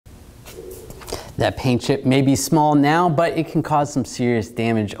That paint chip may be small now, but it can cause some serious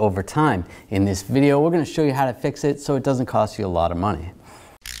damage over time. In this video, we're going to show you how to fix it so it doesn't cost you a lot of money.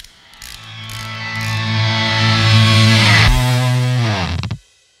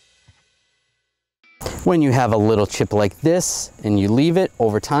 When you have a little chip like this and you leave it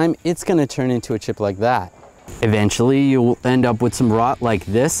over time, it's going to turn into a chip like that. Eventually, you'll end up with some rot like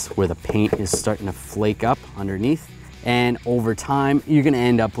this, where the paint is starting to flake up underneath. And over time, you're going to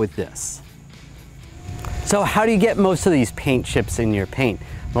end up with this. So how do you get most of these paint chips in your paint?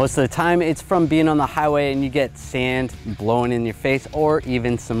 Most of the time it's from being on the highway and you get sand blowing in your face, or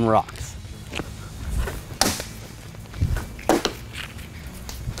even some rocks.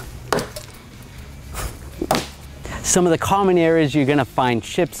 Some of the common areas you're going to find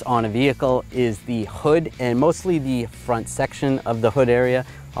chips on a vehicle is the hood, and mostly the front section of the hood area,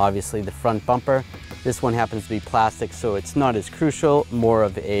 obviously the front bumper. This one happens to be plastic, so it's not as crucial, more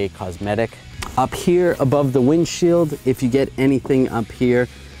of a cosmetic. Up here above the windshield, if you get anything up here,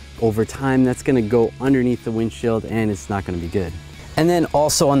 over time that's going to go underneath the windshield and it's not going to be good. And then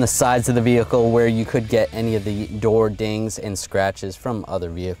also on the sides of the vehicle, where you could get any of the door dings and scratches from other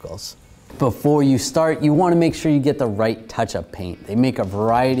vehicles. Before you start, you want to make sure you get the right touch-up paint. They make a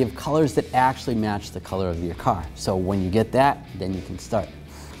variety of colors that actually match the color of your car. So when you get that, then you can start.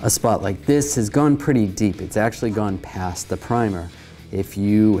 A spot like this has gone pretty deep. It's actually gone past the primer. If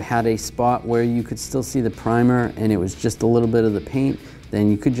you had a spot where you could still see the primer and it was just a little bit of the paint, then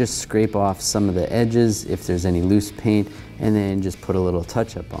you could just scrape off some of the edges if there's any loose paint, and then just put a little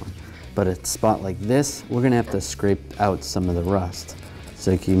touch-up on. But a spot like this, we're gonna have to scrape out some of the rust.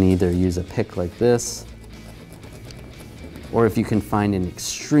 So you can either use a pick like this, or if you can find an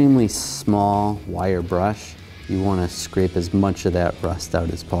extremely small wire brush, you want to scrape as much of that rust out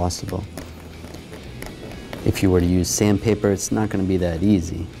as possible. If you were to use sandpaper, it's not going to be that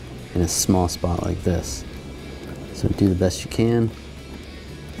easy in a small spot like this. So do the best you can.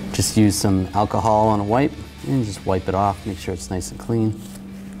 Just use some alcohol on a wipe and just wipe it off, make sure it's nice and clean.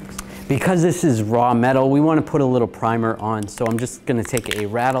 Because this is raw metal, we want to put a little primer on, so I'm just going to take a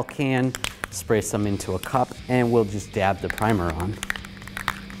rattle can, spray some into a cup, and we'll just dab the primer on.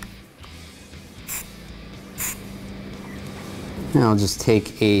 Now I'll just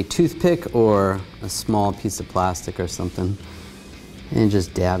take a toothpick or a small piece of plastic or something and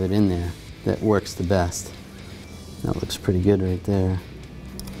just dab it in there. That works the best. That looks pretty good right there.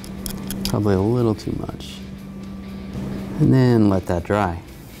 Probably a little too much. And then let that dry.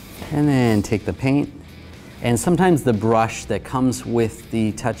 And then take the paint. And sometimes the brush that comes with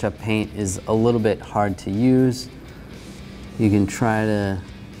the touch-up paint is a little bit hard to use. You can try to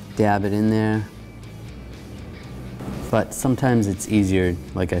dab it in there. But sometimes it's easier,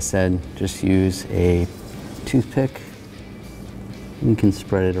 like I said, just use a toothpick. You can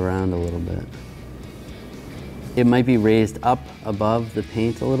spread it around a little bit. It might be raised up above the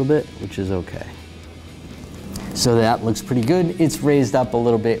paint a little bit, which is okay. So that looks pretty good. It's raised up a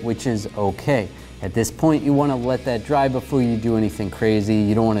little bit, which is okay. At this point, you want to let that dry before you do anything crazy.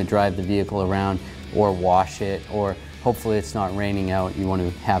 You don't want to drive the vehicle around or wash it, or hopefully it's not raining out. You want to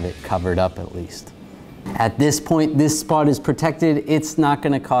have it covered up at least. At this point, this spot is protected. It's not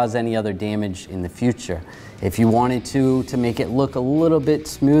going to cause any other damage in the future. If you wanted to make it look a little bit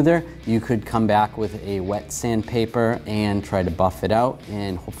smoother, you could come back with a wet sandpaper and try to buff it out,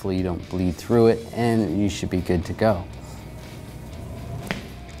 and hopefully you don't bleed through it, and you should be good to go.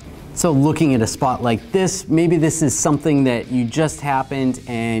 So looking at a spot like this, maybe this is something that you just happened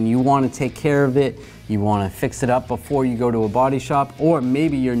and you want to take care of it. You want to fix it up before you go to a body shop, or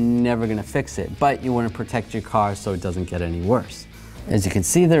maybe you're never going to fix it, but you want to protect your car so it doesn't get any worse. As you can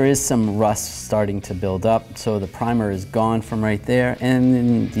see, there is some rust starting to build up, so the primer is gone from right there, and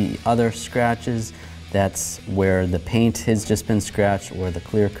then the other scratches, that's where the paint has just been scratched, or the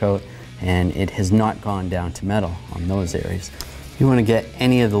clear coat, and it has not gone down to metal on those areas. You want to get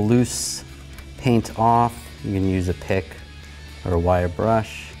any of the loose paint off. You can use a pick or a wire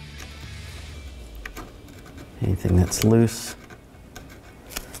brush. Anything that's loose.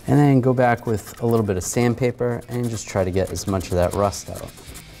 And then go back with a little bit of sandpaper and just try to get as much of that rust out.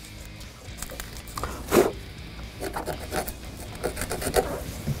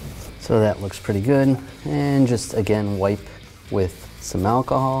 So that looks pretty good. And just again wipe with some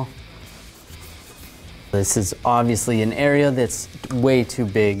alcohol. This is obviously an area that's way too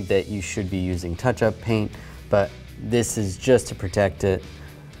big that you should be using touch-up paint, but this is just to protect it.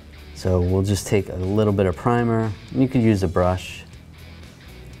 So we'll just take a little bit of primer. You could use a brush.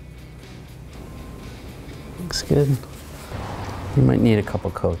 Looks good. You might need a couple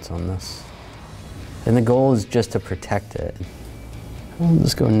coats on this. And the goal is just to protect it. We'll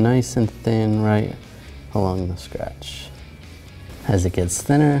just go nice and thin right along the scratch. As it gets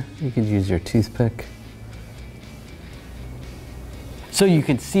thinner, you could use your toothpick. So you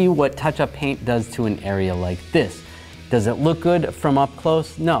can see what touch-up paint does to an area like this. Does it look good from up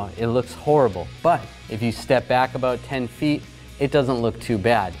close? No, it looks horrible. But if you step back about 10 feet, it doesn't look too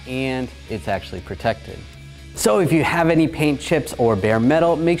bad, and it's actually protected. So if you have any paint chips or bare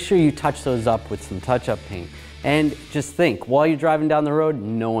metal, make sure you touch those up with some touch-up paint. And just think, while you're driving down the road,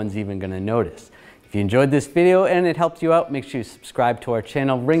 no one's even gonna notice. If you enjoyed this video and it helped you out, make sure you subscribe to our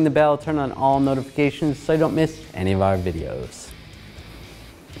channel, ring the bell, turn on all notifications so you don't miss any of our videos.